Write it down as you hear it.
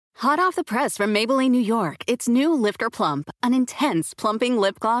Hot off the press from Maybelline, New York, it's new Lifter Plump, an intense plumping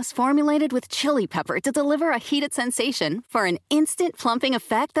lip gloss formulated with chili pepper to deliver a heated sensation for an instant plumping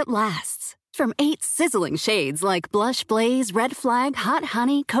effect that lasts. From 8 sizzling shades like Blush Blaze, Red Flag, Hot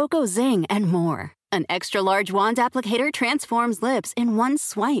Honey, Cocoa Zing, and more. An extra-large wand applicator transforms lips in one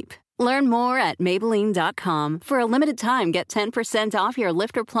swipe. Learn more at Maybelline.com. For a limited time, get 10% off your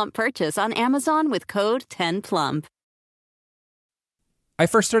Lifter Plump purchase on Amazon with code 10PLUMP. I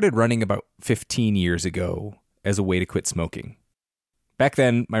first started running about 15 years ago as a way to quit smoking. Back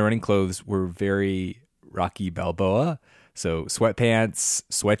then, my running clothes were very Rocky Balboa, so sweatpants,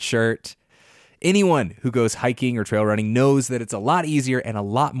 sweatshirt. Anyone who goes hiking or trail running knows that it's a lot easier and a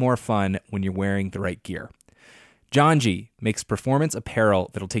lot more fun when you're wearing the right gear. Janji makes performance apparel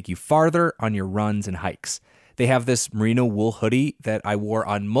that'll take you farther on your runs and hikes. They have this merino wool hoodie that I wore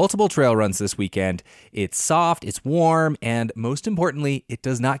on multiple trail runs this weekend. It's soft, it's warm, and most importantly, it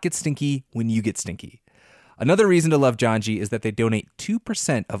does not get stinky when you get stinky. Another reason to love Janji is that they donate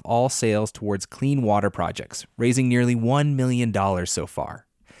 2% of all sales towards clean water projects, raising nearly $1 million so far.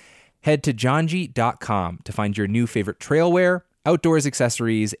 Head to Janji.com to find your new favorite trail wear, outdoors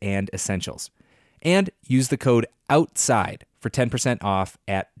accessories, and essentials. And use the code OUTSIDE for 10% off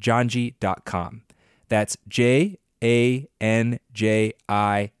at Janji.com. That's JANJI.com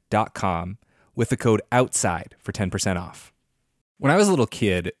with the code OUTSIDE for 10% off. When I was a little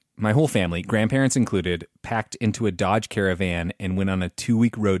kid, my whole family, grandparents included, packed into a Dodge Caravan and went on a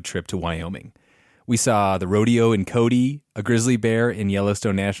 2-week road trip to Wyoming. We saw the rodeo in Cody, a grizzly bear in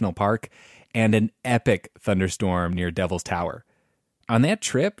Yellowstone National Park, and an epic thunderstorm near Devil's Tower. On that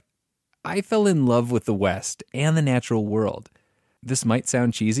trip, I fell in love with the West and the natural world. This might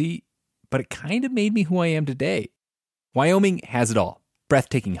sound cheesy, but it kind of made me who I am today. Wyoming has it all.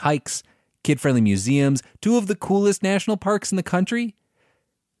 Breathtaking hikes, kid-friendly museums, 2 of the coolest national parks in the country.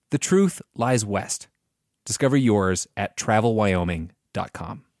 The truth lies west. Discover yours at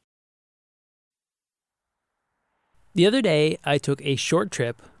travelwyoming.com. The other day, I took a short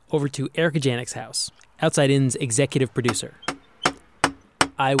trip over to Erica Janik's house, Outside In's executive producer.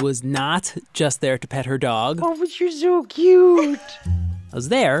 I was not just there to pet her dog. Oh, but you're so cute. I was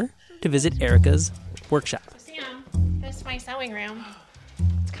there to visit Erica's workshop. Sam, this is my sewing room.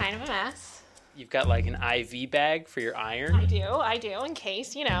 It's kind of a mess. You've got like an IV bag for your iron? I do, in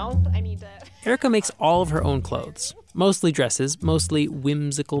case, I need to... Erica makes all of her own clothes. Mostly dresses, mostly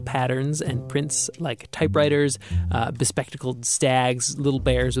whimsical patterns and prints like typewriters, bespectacled stags, little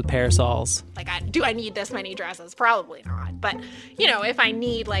bears with parasols. Do I need this many dresses? Probably not. But, if I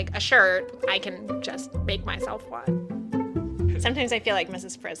need, a shirt, I can just make myself one. Sometimes I feel like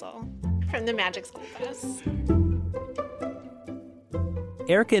Mrs. Frizzle from the Magic School Bus.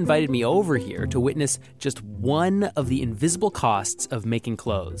 Erica invited me over here to witness just one of the invisible costs of making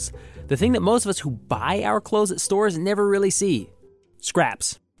clothes. The thing that most of us who buy our clothes at stores never really see.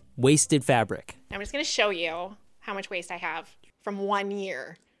 Scraps. Wasted fabric. I'm just going to show you how much waste I have from 1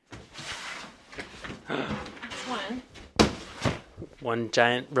 year. That's one. One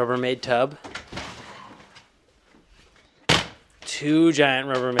giant Rubbermaid tub. 2 giant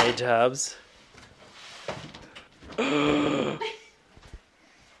Rubbermaid tubs.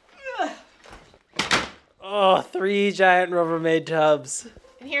 3 giant Rubbermaid tubs.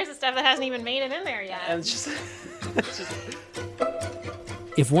 And here's the stuff that hasn't even made it in there yet. And it's just...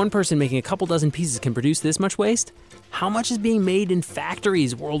 If one person making a couple dozen pieces can produce this much waste, how much is being made in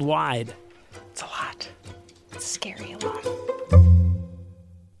factories worldwide? It's a lot. It's scary a lot.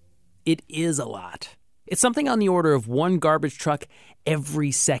 It is a lot. It's something on the order of 1 garbage truck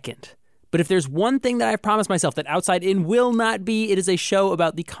every second. But if there's one thing that I've promised myself that Outside In will not be, it is a show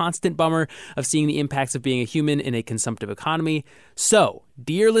about the constant bummer of seeing the impacts of being a human in a consumptive economy. So,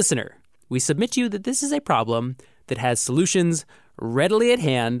 dear listener, we submit to you that this is a problem that has solutions readily at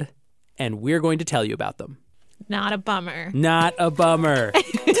hand, and we're going to tell you about them. Not a bummer. Not a bummer.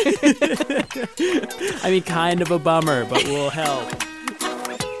 I mean, kind of a bummer, but we'll help.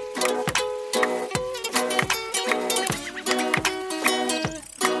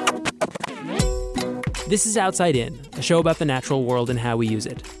 This is Outside In, a show about the natural world and how we use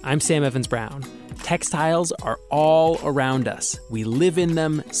it. I'm Sam Evans-Brown. Textiles are all around us. We live in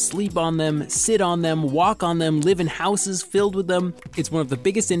them, sleep on them, sit on them, walk on them, live in houses filled with them. It's one of the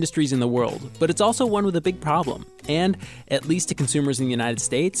biggest industries in the world, but it's also one with a big problem. And, at least to consumers in the United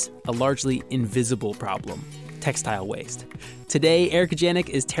States, a largely invisible problem. Textile waste. Today, Erica Janik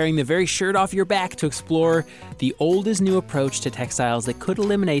is tearing the very shirt off your back to explore the old is new approach to textiles that could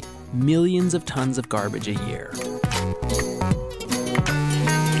eliminate millions of tons of garbage a year.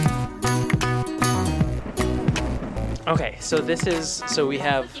 Okay, so we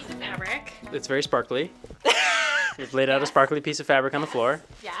have, Piece of fabric. it's very sparkly. We've laid out a sparkly piece of fabric on the floor.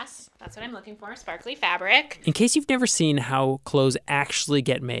 Yes, that's what I'm looking for, sparkly fabric. In case you've never seen how clothes actually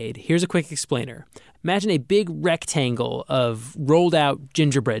get made, here's a quick explainer. Imagine a big rectangle of rolled out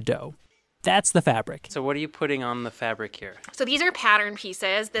gingerbread dough. That's the fabric. So what are you putting on the fabric here? So these are pattern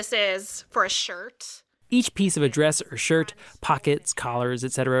pieces. This is for a shirt. Each piece of a dress or shirt, pockets, collars,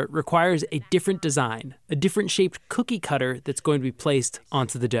 etc., requires a different design, a different shaped cookie cutter that's going to be placed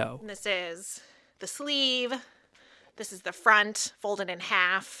onto the dough. And this is the sleeve. This is the front, folded in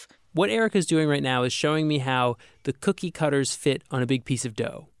half. What Erica's doing right now is showing me how the cookie cutters fit on a big piece of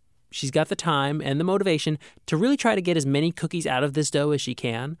dough. She's got the time and the motivation to really try to get as many cookies out of this dough as she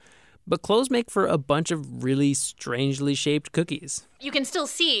can, but clothes make for a bunch of really strangely shaped cookies. You can still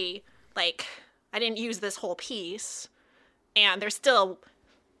see, like, I didn't use this whole piece, and there's still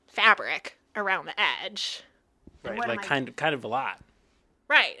fabric around the edge. Right, like kind of a lot.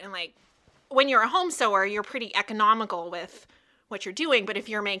 Right, and like when you're a home sewer, you're pretty economical with what you're doing, but if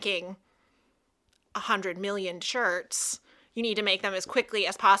you're making 100 million shirts, you need to make them as quickly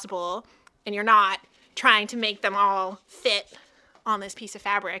as possible, and you're not trying to make them all fit on this piece of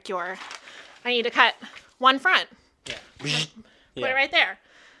fabric. I need to cut one front. Yeah. Put it right there.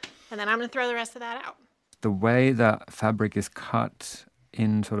 And then I'm going to throw the rest of that out. The way that fabric is cut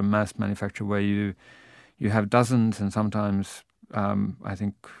in sort of mass manufacture, where you have dozens and sometimes I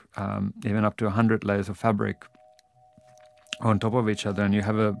think even up to 100 layers of fabric on top of each other, and you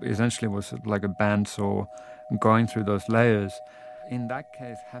have essentially was like a bandsaw going through those layers. In that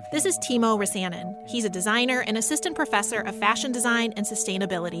case, this is Timo Räsänen. He's a designer and assistant professor of fashion design and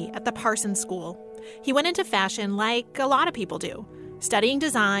sustainability at the Parsons School. He went into fashion like a lot of people do, studying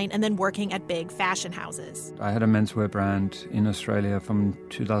design and then working at big fashion houses. I had a menswear brand in Australia from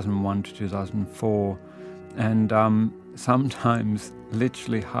 2001 to 2004, and sometimes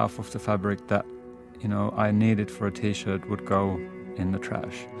literally half of the fabric that I needed for a t-shirt would go in the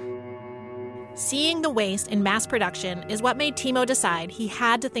trash. Seeing the waste in mass production is what made Timo decide he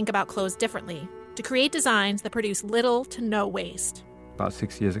had to think about clothes differently, to create designs that produce little to no waste. About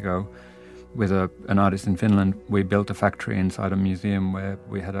 6 years ago, with an artist in Finland, we built a factory inside a museum where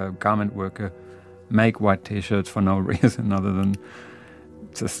we had a garment worker make white t-shirts for no reason other than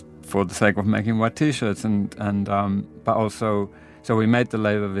just for the sake of making white t-shirts, but also, so we made the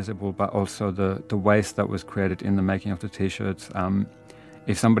labor visible, but also the waste that was created in the making of the t-shirts.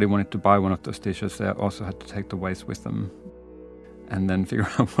 If somebody wanted to buy one of those t-shirts, they also had to take the waste with them and then figure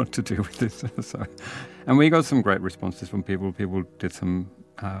out what to do with it. And we got some great responses from people. People did some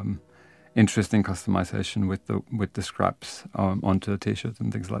interesting customization with the scraps onto the t-shirts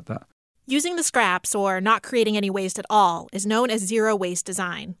and things like that. Using the scraps, or not creating any waste at all, is known as zero-waste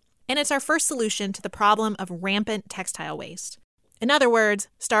design. And it's our first solution to the problem of rampant textile waste. In other words,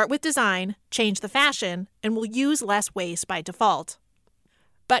 start with design, change the fashion, and we'll use less waste by default.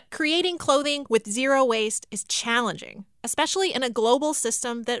 But creating clothing with zero waste is challenging, especially in a global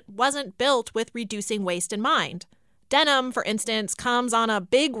system that wasn't built with reducing waste in mind. Denim, for instance, comes on a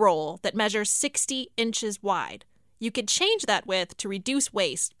big roll that measures 60 inches wide. You could change that width to reduce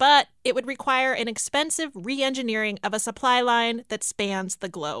waste, but it would require an expensive re-engineering of a supply line that spans the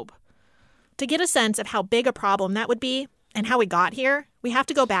globe. To get a sense of how big a problem that would be and how we got here, we have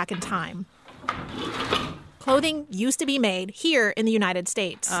to go back in time. Clothing used to be made here in the United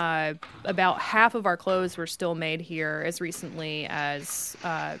States. About half of our clothes were still made here as recently as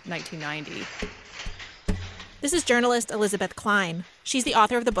 1990. This is journalist Elizabeth Klein. She's the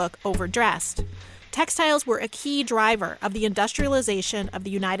author of the book Overdressed. Textiles were a key driver of the industrialization of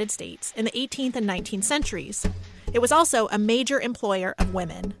the United States in the 18th and 19th centuries. It was also a major employer of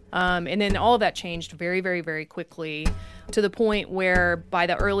women. And then all of that changed very, very, very quickly to the point where by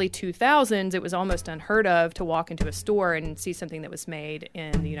the early 2000s, it was almost unheard of to walk into a store and see something that was made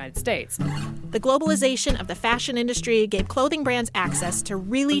in the United States. The globalization of the fashion industry gave clothing brands access to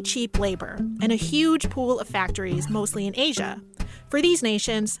really cheap labor and a huge pool of factories, mostly in Asia. For these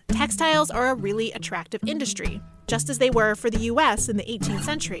nations, textiles are a really attractive industry, just as they were for the U.S. in the 18th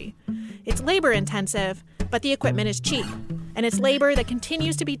century. It's labor-intensive, but the equipment is cheap, and it's labor that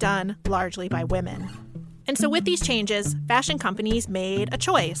continues to be done largely by women. And so with these changes, fashion companies made a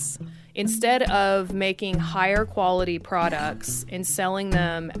choice. Instead of making higher quality products and selling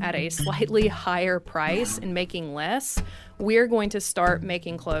them at a slightly higher price and making less, we're going to start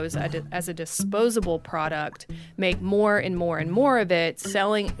making clothes as a disposable product, make more and more and more of it,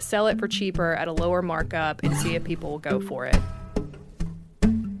 sell it for cheaper at a lower markup, and see if people will go for it.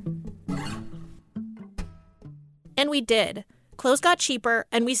 And we did. Clothes got cheaper,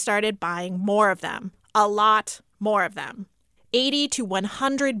 and we started buying more of them. A lot more of them. 80 to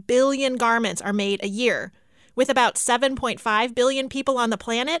 100 billion garments are made a year. With about 7.5 billion people on the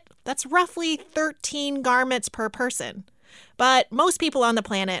planet, that's roughly 13 garments per person. But most people on the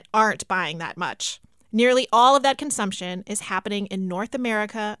planet aren't buying that much. Nearly all of that consumption is happening in North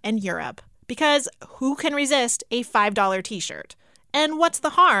America and Europe. Because who can resist a $5 t-shirt? And what's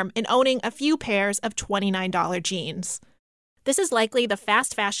the harm in owning a few pairs of $29 jeans? This is likely the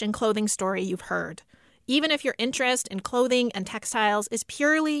fast fashion clothing story you've heard. Even if your interest in clothing and textiles is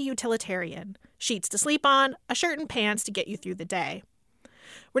purely utilitarian, sheets to sleep on, a shirt and pants to get you through the day.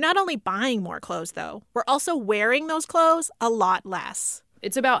 We're not only buying more clothes, though, we're also wearing those clothes a lot less.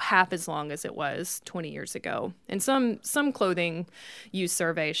 It's about half as long as it was 20 years ago. And some clothing use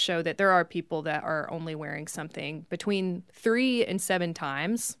surveys show that there are people that are only wearing something between 3 and 7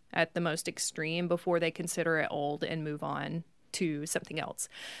 times at the most extreme before they consider it old and move on to something else.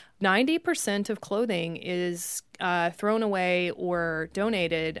 90% of clothing is thrown away or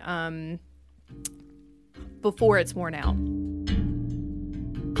donated before it's worn out.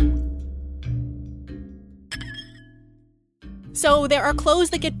 So there are clothes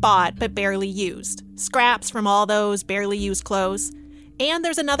that get bought but barely used, scraps from all those barely used clothes. And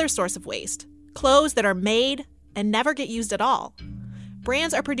there's another source of waste, clothes that are made and never get used at all.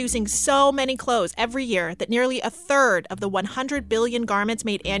 Brands are producing so many clothes every year that nearly a third of the 100 billion garments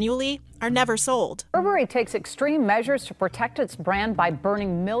made annually are never sold. Burberry takes extreme measures to protect its brand by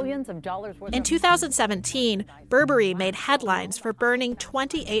burning millions of dollars worth. In 2017, Burberry made headlines for burning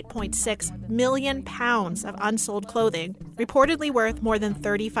 28.6 million pounds of unsold clothing, reportedly worth more than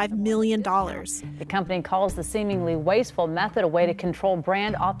 $35 million. The company calls the seemingly wasteful method a way to control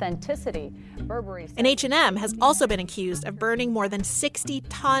brand authenticity. And H&M has also been accused of burning more than 60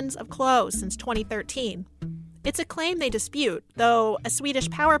 tons of clothes since 2013. It's a claim they dispute, though a Swedish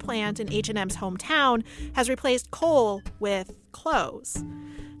power plant in H&M's hometown has replaced coal with clothes.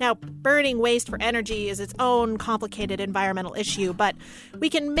 Now, burning waste for energy is its own complicated environmental issue, but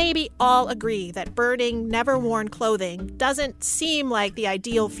we can maybe all agree that burning never-worn clothing doesn't seem like the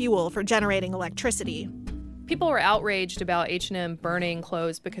ideal fuel for generating electricity. People were outraged about H&M burning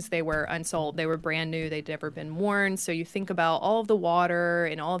clothes because they were unsold. They were brand new. They'd never been worn. So you think about all of the water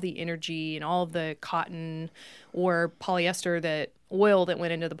and all of the energy and all of the cotton or polyester, oil that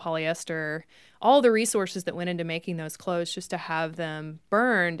went into the polyester, all the resources that went into making those clothes just to have them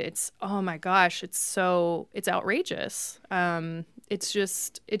burned. It's, oh my gosh, it's outrageous.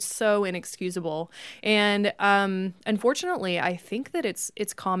 It's so inexcusable. And unfortunately, I think that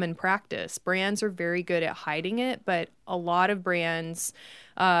it's common practice. Brands are very good at hiding it, but a lot of brands,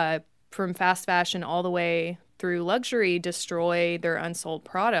 from fast fashion all the way through luxury, destroy their unsold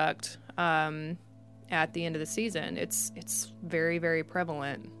product at the end of the season. It's very, very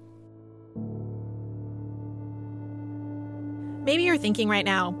prevalent. Maybe you're thinking right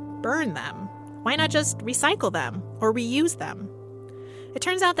now, burn them. Why not just recycle them or reuse them? It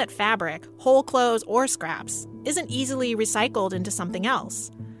turns out that fabric, whole clothes or scraps, isn't easily recycled into something else.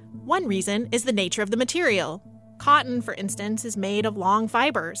 One reason is the nature of the material. Cotton, for instance, is made of long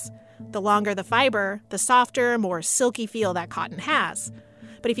fibers. The longer the fiber, the softer, more silky feel that cotton has.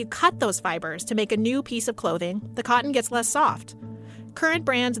 But if you cut those fibers to make a new piece of clothing, the cotton gets less soft. Current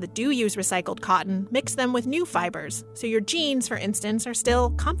brands that do use recycled cotton mix them with new fibers, so your jeans, for instance, are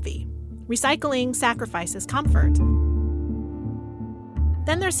still comfy. Recycling sacrifices comfort.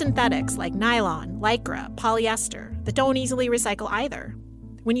 Then there's synthetics like nylon, lycra, polyester that don't easily recycle either.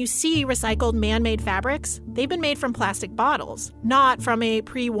 When you see recycled man-made fabrics, they've been made from plastic bottles, not from a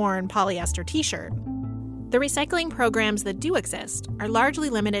pre-worn polyester t-shirt. The recycling programs that do exist are largely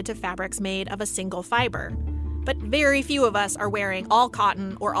limited to fabrics made of a single fiber. But very few of us are wearing all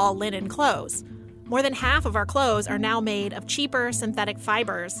cotton or all linen clothes. More than half of our clothes are now made of cheaper synthetic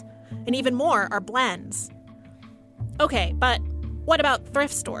fibers, and even more are blends. Okay, but what about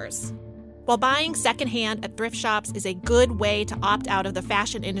thrift stores? While buying secondhand at thrift shops is a good way to opt out of the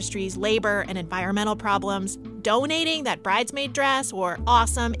fashion industry's labor and environmental problems, donating that bridesmaid dress or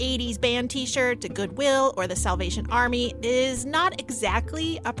awesome 80s band t-shirt to Goodwill or the Salvation Army is not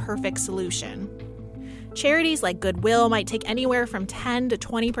exactly a perfect solution. Charities like Goodwill might take anywhere from 10 to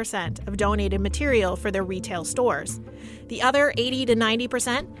 20% of donated material for their retail stores. The other 80 to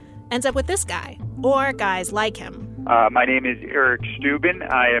 90% ends up with this guy, or guys like him. My name is Eric Steuben.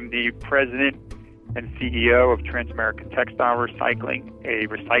 I am the president and CEO of Transamerican Textile Recycling, a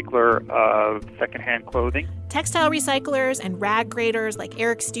recycler of secondhand clothing. Textile recyclers and rag graders like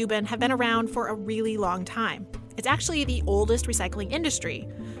Eric Steuben have been around for a really long time. It's actually the oldest recycling industry,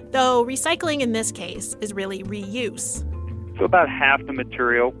 though recycling in this case is really reuse. So about half the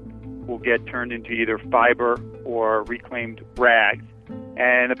material will get turned into either fiber or reclaimed rags.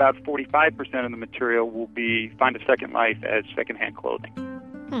 And about 45% of the material will find a second life as secondhand clothing.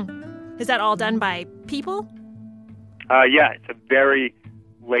 Is that all done by people? Yeah, it's a very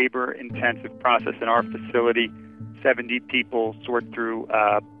labor-intensive process. In our facility, 70 people sort through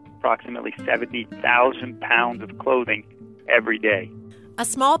approximately 70,000 pounds of clothing every day. A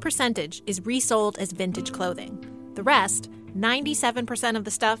small percentage is resold as vintage clothing. The rest, 97% of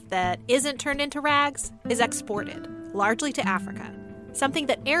the stuff that isn't turned into rags, is exported, largely to Africa, something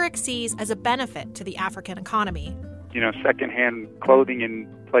that Eric sees as a benefit to the African economy. Secondhand clothing in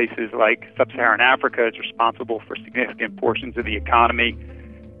places like sub-Saharan Africa is responsible for significant portions of the economy.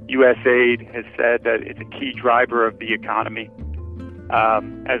 USAID has said that it's a key driver of the economy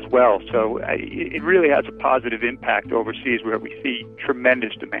as well. So it really has a positive impact overseas where we see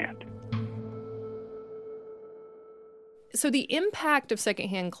tremendous demand. So the impact of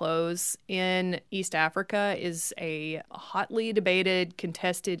secondhand clothes in East Africa is a hotly debated,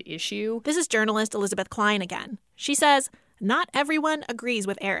 contested issue. This is journalist Elizabeth Klein again. She says not everyone agrees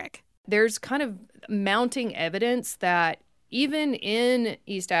with Eric. There's kind of mounting evidence that even in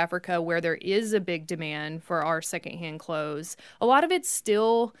East Africa, where there is a big demand for our secondhand clothes, a lot of it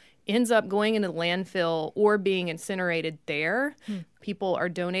still ends up going into the landfill or being incinerated there. People are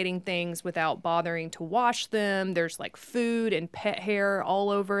donating things without bothering to wash them. There's like food and pet hair all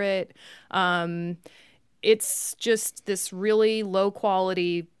over it. It's just this really low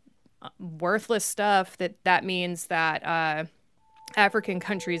quality, worthless stuff that means that African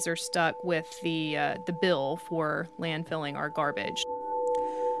countries are stuck with the bill for landfilling our garbage.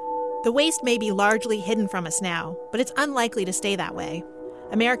 The waste may be largely hidden from us now, but it's unlikely to stay that way.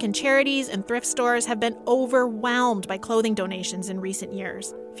 American charities and thrift stores have been overwhelmed by clothing donations in recent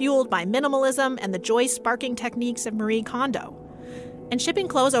years, fueled by minimalism and the joy-sparking techniques of Marie Kondo. And shipping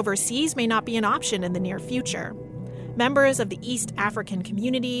clothes overseas may not be an option in the near future. Members of the East African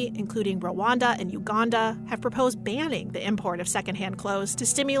community, including Rwanda and Uganda, have proposed banning the import of secondhand clothes to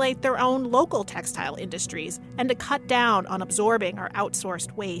stimulate their own local textile industries and to cut down on absorbing our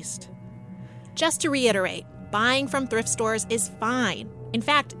outsourced waste. Just to reiterate, buying from thrift stores is fine. In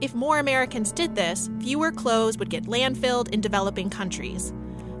fact, if more Americans did this, fewer clothes would get landfilled in developing countries.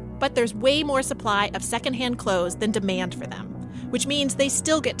 But there's way more supply of secondhand clothes than demand for them, which means they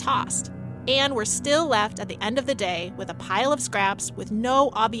still get tossed. And we're still left at the end of the day with a pile of scraps with no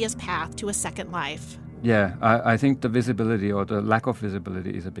obvious path to a second life. Yeah, I think the visibility or the lack of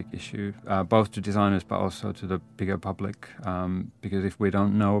visibility is a big issue, both to designers but also to the bigger public, because if we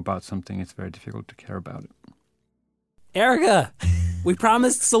don't know about something, it's very difficult to care about it. Erica, we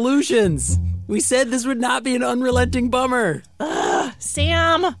promised solutions. We said this would not be an unrelenting bummer.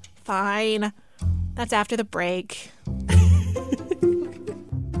 Sam, fine. That's after the break.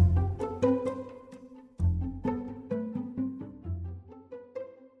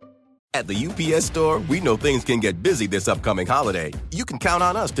 At the UPS Store, we know things can get busy this upcoming holiday. You can count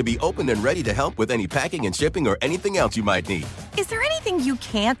on us to be open and ready to help with any packing and shipping or anything else you might need. Is there anything you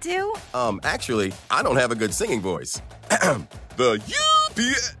can't do? Actually, I don't have a good singing voice. The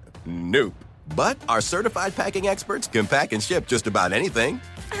UPS... Nope. But our certified packing experts can pack and ship just about anything.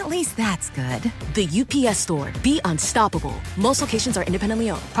 At least that's good. The UPS Store. Be unstoppable. Most locations are independently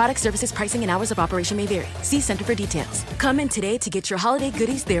owned. Product, services, pricing, and hours of operation may vary. See Center for details. Come in today to get your holiday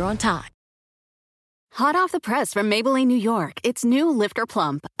goodies there on time. Hot off the press from Maybelline, New York, it's new Lifter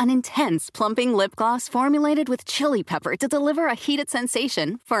Plump, an intense plumping lip gloss formulated with chili pepper to deliver a heated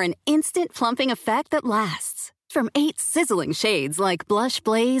sensation for an instant plumping effect that lasts. From 8 sizzling shades like Blush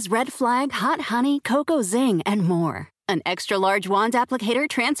Blaze, Red Flag, Hot Honey, Cocoa Zing, and more. An extra-large wand applicator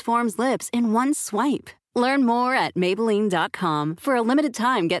transforms lips in one swipe. Learn more at Maybelline.com. For a limited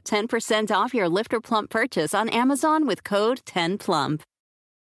time, get 10% off your Lifter Plump purchase on Amazon with code 10PLUMP.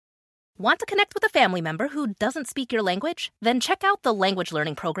 Want to connect with a family member who doesn't speak your language? Then check out the language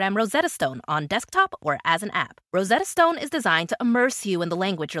learning program Rosetta Stone on desktop or as an app. Rosetta Stone is designed to immerse you in the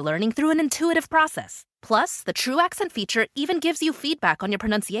language you're learning through an intuitive process. Plus, the True Accent feature even gives you feedback on your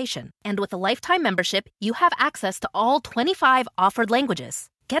pronunciation. And with a lifetime membership, you have access to all 25 offered languages.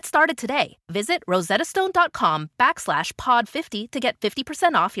 Get started today. Visit rosettastone.com/pod50 to get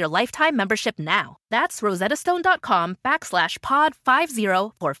 50% off your lifetime membership now. That's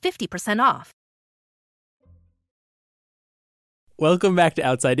rosettastone.com/pod50 for 50% off. Welcome back to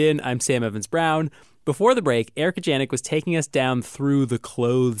Outside In. I'm Sam Evans-Brown. Before the break, Erica Janik was taking us down through the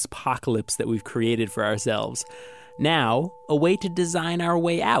clothes apocalypse that we've created for ourselves. Now, a way to design our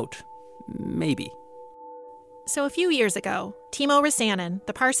way out. Maybe. So a few years ago, Timo Räsänen,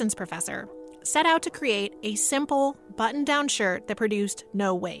 the Parsons professor, set out to create a simple button-down shirt that produced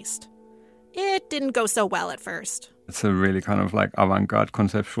no waste. it didn't go so well at first. It's a really kind of like avant-garde,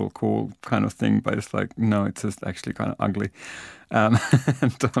 conceptual, cool kind of thing, but it's like, no, it's just actually kind of ugly.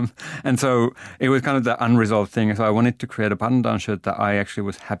 And so it was kind of the unresolved thing. So I wanted to create a button-down shirt that I actually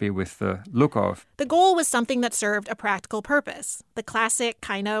was happy with the look of. The goal was something that served a practical purpose, the classic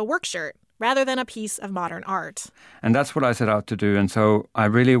kind of work shirt, rather than a piece of modern art. And that's what I set out to do. And so I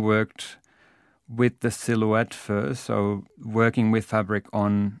really worked with the silhouette first, so working with fabric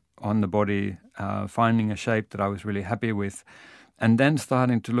on the body, finding a shape that I was really happy with, and then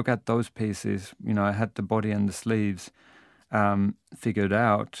starting to look at those pieces. You know, I had the body and the sleeves figured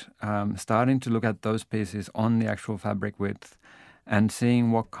out, starting to look at those pieces on the actual fabric width and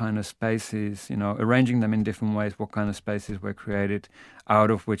seeing what kind of spaces, you know, arranging them in different ways, what kind of spaces were created, out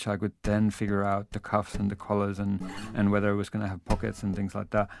of which I could then figure out the cuffs and the collars and whether it was going to have pockets and things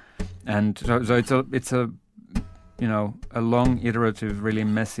like that. And so it's a you know, a long, iterative, really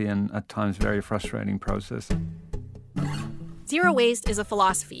messy and at times very frustrating process. Zero waste is a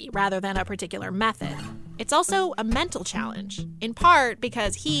philosophy rather than a particular method. It's also a mental challenge, in part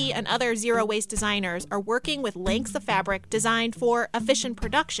because he and other zero waste designers are working with lengths of fabric designed for efficient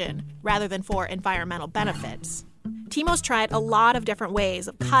production rather than for environmental benefits. Timo's tried a lot of different ways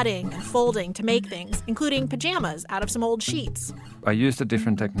of cutting and folding to make things, including pajamas out of some old sheets. I used a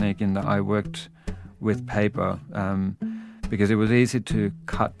different technique in that I worked with paper because it was easy to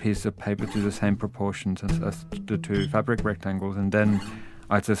cut pieces of paper to the same proportions as the two fabric rectangles, and then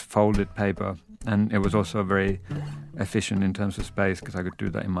I just folded paper, and it was also very efficient in terms of space because I could do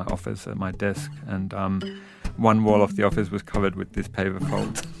that in my office at my desk, and one wall of the office was covered with this paper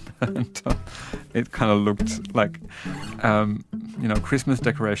fold. And it kind of looked like you know, Christmas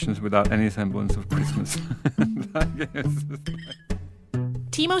decorations without any semblance of Christmas.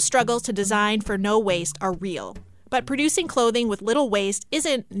 Timo's struggles to design for no waste are real, but producing clothing with little waste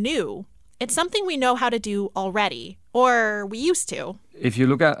isn't new. It's something we know how to do already, or we used to. If you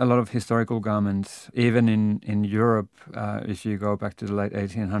look at a lot of historical garments, even in Europe, if you go back to the late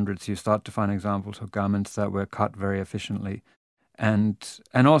 1800s, you start to find examples of garments that were cut very efficiently. And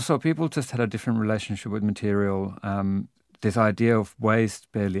also people just had a different relationship with material. This idea of waste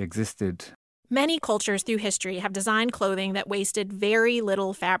barely existed. Many cultures through history have designed clothing that wasted very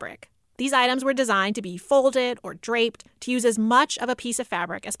little fabric. These items were designed to be folded or draped to use as much of a piece of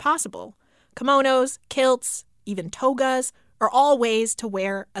fabric as possible. Kimonos, kilts, even togas are all ways to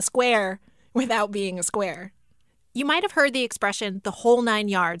wear a square without being a square. You might have heard the expression the whole 9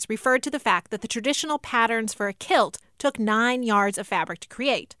 yards referred to the fact that the traditional patterns for a kilt took 9 yards of fabric to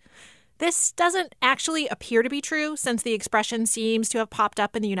create. This doesn't actually appear to be true, since the expression seems to have popped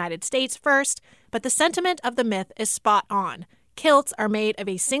up in the United States first, but the sentiment of the myth is spot on. Kilts are made of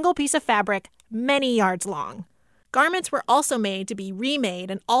a single piece of fabric many yards long. Garments were also made to be remade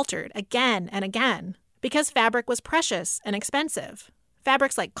and altered again and again, because fabric was precious and expensive.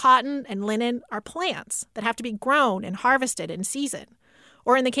 Fabrics like cotton and linen are plants that have to be grown and harvested in season.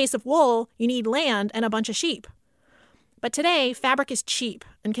 Or in the case of wool, you need land and a bunch of sheep. But today, fabric is cheap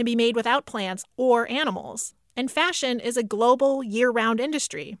and can be made without plants or animals. And fashion is a global, year-round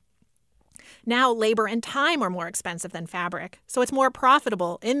industry. Now, labor and time are more expensive than fabric, so it's more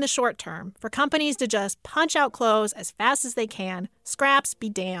profitable in the short term for companies to just punch out clothes as fast as they can, scraps be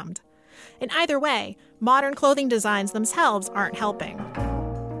damned. In either way, modern clothing designs themselves aren't helping.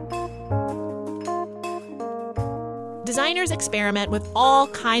 Designers experiment with all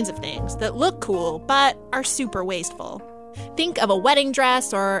kinds of things that look cool but are super wasteful. Think of a wedding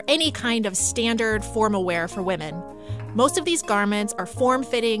dress or any kind of standard formal wear for women. Most of these garments are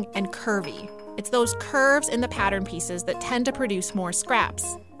form-fitting and curvy. It's those curves in the pattern pieces that tend to produce more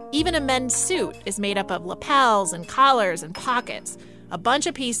scraps. Even a men's suit is made up of lapels and collars and pockets, a bunch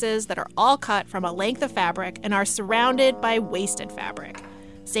of pieces that are all cut from a length of fabric and are surrounded by wasted fabric.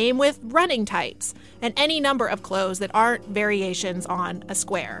 Same with running tights and any number of clothes that aren't variations on a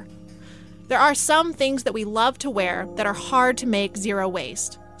square. There are some things that we love to wear that are hard to make zero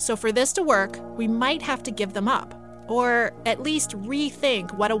waste. So for this to work, we might have to give them up, or at least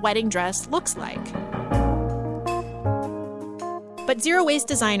rethink what a wedding dress looks like. But zero waste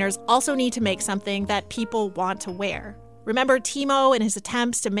designers also need to make something that people want to wear. Remember Timo and his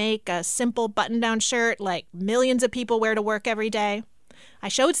attempts to make a simple button-down shirt like millions of people wear to work every day? I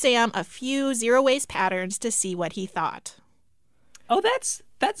showed Sam a few zero waste patterns to see what he thought. Oh, that's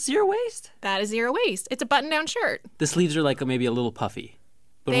zero waste? That is zero waste. It's a button-down shirt. The sleeves are like maybe a little puffy.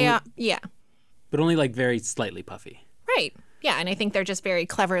 But yeah. But only like very slightly puffy. Right. Yeah, and I think they're just very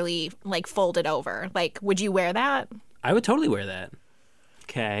cleverly like folded over. Like, would you wear that? I would totally wear that.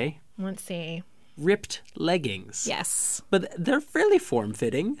 Okay. Let's see. ripped leggings. Yes. But they're fairly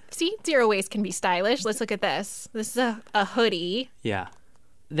form-fitting. See, zero waste can be stylish. Let's look at this. This is a hoodie. Yeah.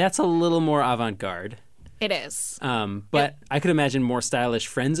 That's a little more avant-garde. It is. But I could imagine more stylish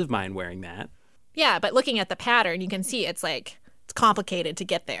friends of mine wearing that. Yeah, but looking at the pattern, you can see it's complicated to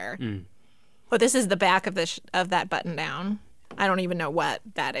get there. Well, this is the back of that button down. I don't even know what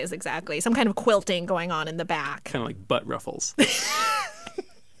that is exactly. Some kind of quilting going on in the back. Kind of like butt ruffles.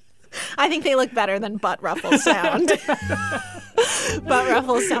 I think they look better than butt ruffles sound. Butt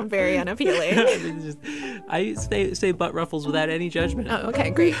ruffles sound very unappealing. I say butt ruffles without any judgment. Oh, okay,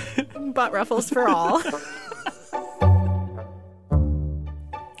 great. Butt ruffles for all.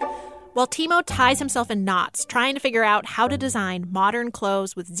 While Timo ties himself in knots trying to figure out how to design modern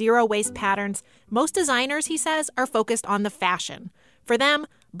clothes with zero-waste patterns, most designers, he says, are focused on the fashion. For them,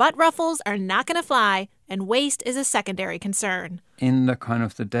 butt ruffles are not going to fly, and waste is a secondary concern. In the kind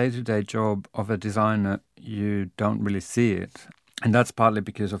of the day-to-day job of a designer, you don't really see it. And that's partly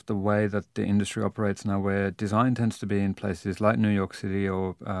because of the way that the industry operates now, where design tends to be in places like New York City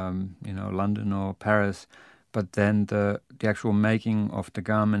or, London or Paris. But then the actual making of the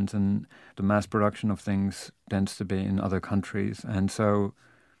garments and the mass production of things tends to be in other countries. And so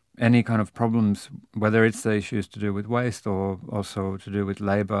any kind of problems, whether it's the issues to do with waste or also to do with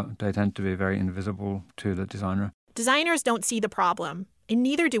labor, they tend to be very invisible to the designer. Designers don't see the problem, and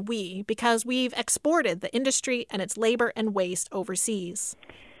neither do we, because we've exported the industry and its labor and waste overseas.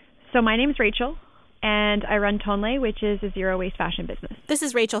 So my name's Rachel, and I run Tonlay, which is a zero-waste fashion business. This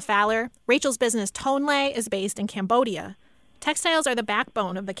is Rachel Fowler. Rachel's business, Tonlay, is based in Cambodia. Textiles are the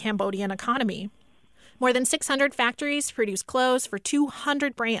backbone of the Cambodian economy. More than 600 factories produce clothes for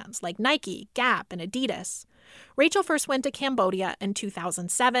 200 brands like Nike, Gap, and Adidas. Rachel first went to Cambodia in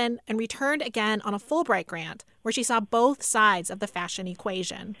 2007 and returned again on a Fulbright grant, where she saw both sides of the fashion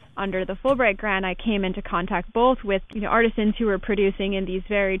equation. Under the Fulbright grant, I came into contact both with artisans who were producing in these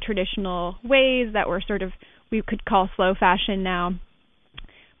very traditional ways that were sort of, we could call slow fashion now,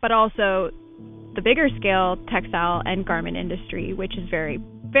 but also the bigger scale textile and garment industry, which is very,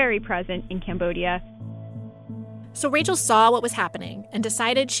 very present in Cambodia. So Rachel saw what was happening and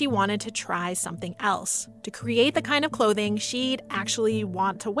decided she wanted to try something else, to create the kind of clothing she'd actually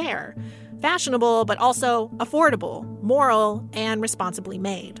want to wear. Fashionable, but also affordable, moral, and responsibly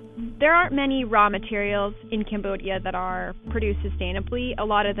made. There aren't many raw materials in Cambodia that are produced sustainably. A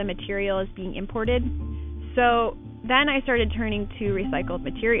lot of the material is being imported. So then I started turning to recycled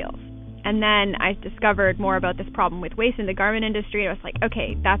materials. And then I discovered more about this problem with waste in the garment industry. And I was like,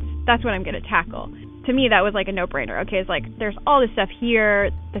 okay, that's what I'm going to tackle. To me, that was like a no-brainer. Okay, it's like there's all this stuff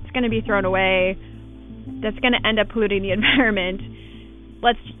here that's going to be thrown away, that's going to end up polluting the environment.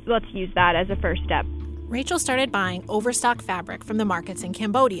 Let's use that as a first step. Rachel started buying overstock fabric from the markets in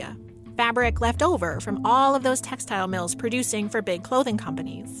Cambodia. Fabric left over from all of those textile mills producing for big clothing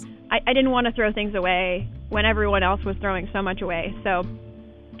companies. I didn't want to throw things away when everyone else was throwing so much away. So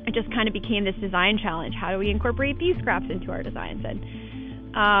it just kind of became this design challenge. How do we incorporate these scraps into our designs?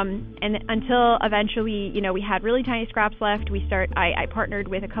 And until eventually, we had really tiny scraps left, I partnered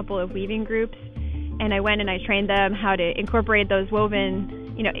with a couple of weaving groups, and I went and I trained them how to incorporate those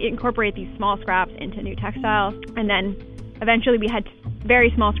incorporate these small scraps into new textiles. And then eventually we had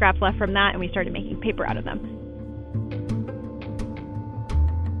very small scraps left from that, and we started making paper out of them.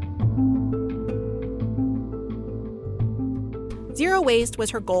 Zero waste was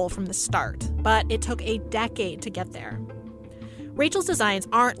her goal from the start, but it took a decade to get there. Rachel's designs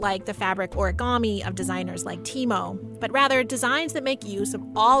aren't like the fabric origami of designers like Timo, but rather designs that make use of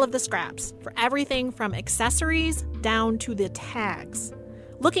all of the scraps, for everything from accessories down to the tags.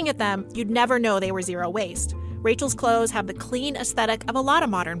 Looking at them, you'd never know they were zero waste. Rachel's clothes have the clean aesthetic of a lot of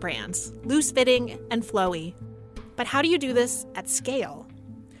modern brands, loose-fitting and flowy. But how do you do this at scale?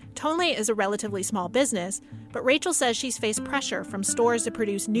 Tonlay is a relatively small business, but Rachel says she's faced pressure from stores to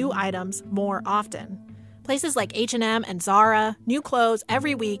produce new items more often. Places like H&M and Zara, new clothes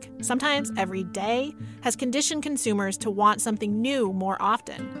every week, sometimes every day, has conditioned consumers to want something new more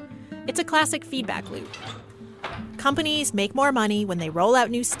often. It's a classic feedback loop. Companies make more money when they roll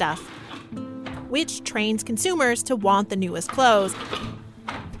out new stuff, which trains consumers to want the newest clothes,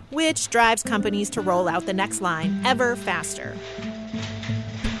 which drives companies to roll out the next line ever faster.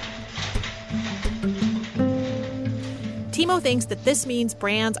 Timo thinks that this means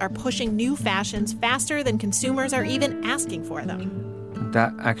brands are pushing new fashions faster than consumers are even asking for them.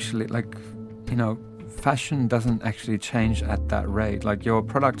 That actually, fashion doesn't actually change at that rate. Like, your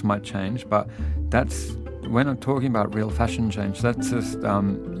product might change, but we're not talking about real fashion change. That's just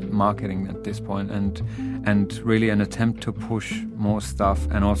marketing at this point, and really an attempt to push more stuff,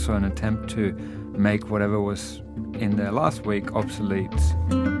 and also an attempt to make whatever was in there last week obsolete.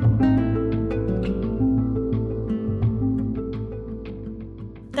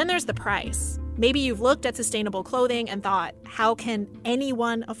 Then there's the price. Maybe you've looked at sustainable clothing and thought, how can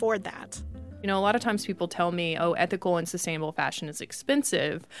anyone afford that? You know, a lot of times people tell me, oh, ethical and sustainable fashion is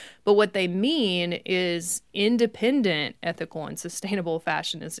expensive. But what they mean is independent ethical and sustainable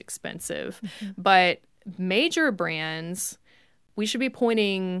fashion is expensive. Mm-hmm. But major brands, we should be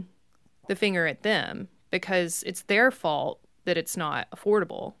pointing the finger at them because it's their fault that it's not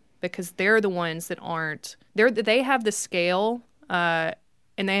affordable, because they're the ones that aren't. They have the scale and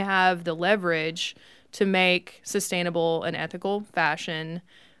they have the leverage to make sustainable and ethical fashion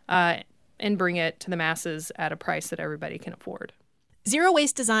and bring it to the masses at a price that everybody can afford.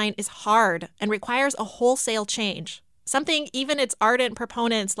 Zero-waste design is hard and requires a wholesale change, something even its ardent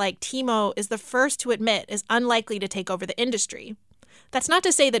proponents like Timo is the first to admit is unlikely to take over the industry. That's not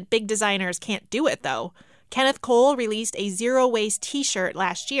to say that big designers can't do it, though. Kenneth Cole released a zero-waste T-shirt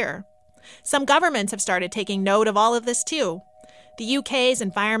last year. Some governments have started taking note of all of this, too. The UK's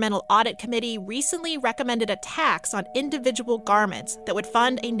Environmental Audit Committee recently recommended a tax on individual garments that would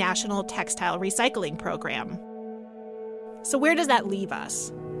fund a national textile recycling program. So where does that leave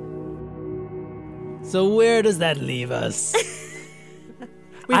us? Go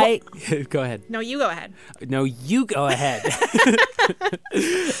ahead. No, you go ahead. No, you go ahead.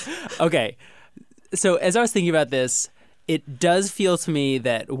 Okay. So as I was thinking about this, it does feel to me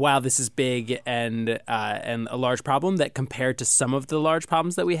that while this is big and a large problem, that compared to some of the large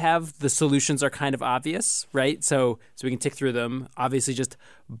problems that we have, the solutions are kind of obvious, right? So we can tick through them. Obviously, just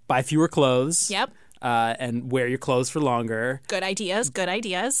buy fewer clothes. Yep. And wear your clothes for longer. Good ideas.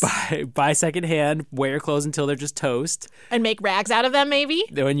 Buy secondhand. Wear your clothes until they're just toast. And make rags out of them, maybe.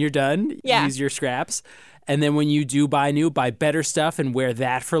 Then when you're done, use your scraps. And then when you do buy new, buy better stuff and wear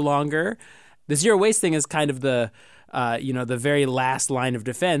that for longer. The zero waste thing is kind of the very last line of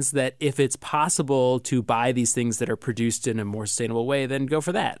defense, that if it's possible to buy these things that are produced in a more sustainable way, then go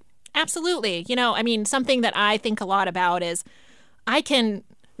for that. Absolutely. Something that I think a lot about is I can,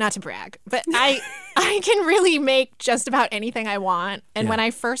 not to brag, but I can really make just about anything I want. And when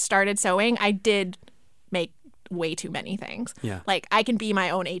I first started sewing, I did make way too many things. Yeah. Like I can be my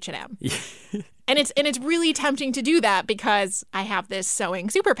own H&M. And it's really tempting to do that because I have this sewing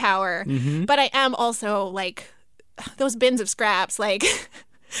superpower. Mm-hmm. But I am also like those bins of scraps, like,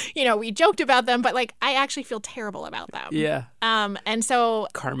 we joked about them, but like I actually feel terrible about them. Yeah. And so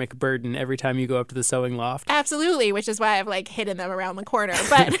karmic burden every time you go up to the sewing loft. Absolutely, which is why I've like hidden them around the corner,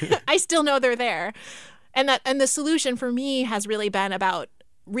 but I still know they're there. And the solution for me has really been about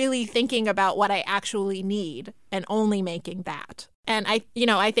really thinking about what I actually need and only making that. And I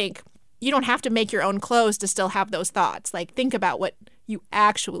think you don't have to make your own clothes to still have those thoughts. Like, think about what you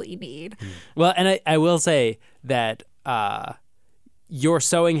actually need. Well, and I will say that your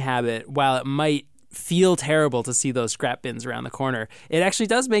sewing habit, while it might feel terrible to see those scrap bins around the corner, it actually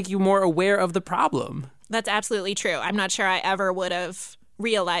does make you more aware of the problem. That's absolutely true. I'm not sure I ever would have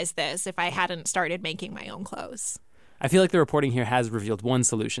realized this if I hadn't started making my own clothes. I feel like the reporting here has revealed one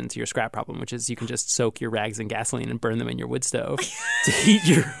solution to your scrap problem, which is you can just soak your rags in gasoline and burn them in your wood stove to heat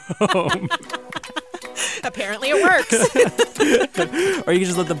your home. Apparently it works. Or you can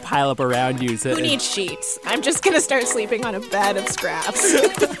just let them pile up around you. Who needs sheets? I'm just going to start sleeping on a bed of scraps.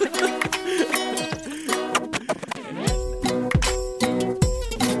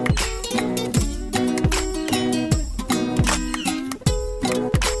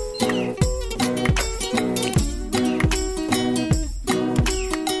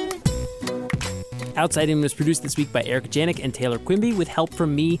 Outside In was produced this week by Erica Janik and Taylor Quimby, with help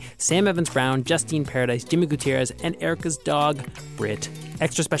from me, Sam Evans-Brown, Justine Paradise, Jimmy Gutierrez, and Erica's dog, Britt.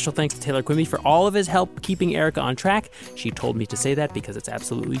 Extra special thanks to Taylor Quimby for all of his help keeping Erica on track. She told me to say that because it's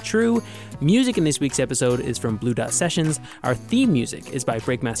absolutely true. Music in this week's episode is from Blue Dot Sessions. Our theme music is by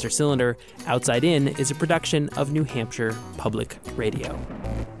Breakmaster Cylinder. Outside In is a production of New Hampshire Public Radio.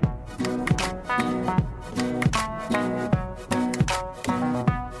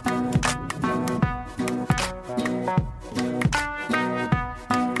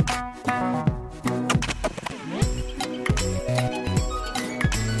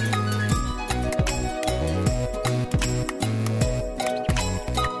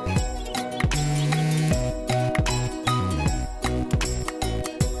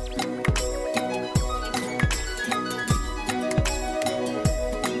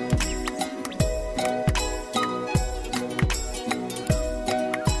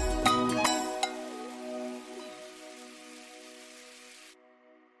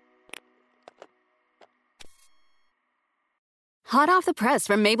 Hot off the press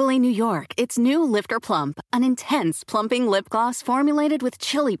from Maybelline, New York, it's new Lifter Plump, an intense plumping lip gloss formulated with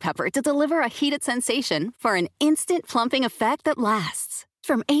chili pepper to deliver a heated sensation for an instant plumping effect that lasts.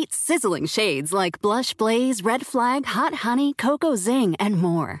 From 8 sizzling shades like Blush Blaze, Red Flag, Hot Honey, Cocoa Zing, and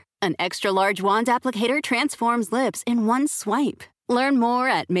more. An extra-large wand applicator transforms lips in one swipe. Learn more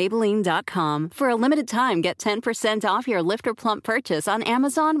at Maybelline.com. For a limited time, get 10% off your Lifter Plump purchase on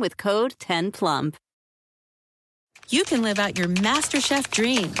Amazon with code 10PLUMP. You can live out your MasterChef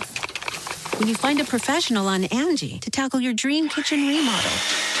dreams when you find a professional on Angie to tackle your dream kitchen remodel.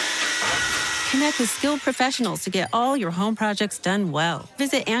 Connect with skilled professionals to get all your home projects done well.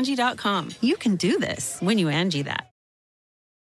 Visit Angie.com. You can do this when you Angie that.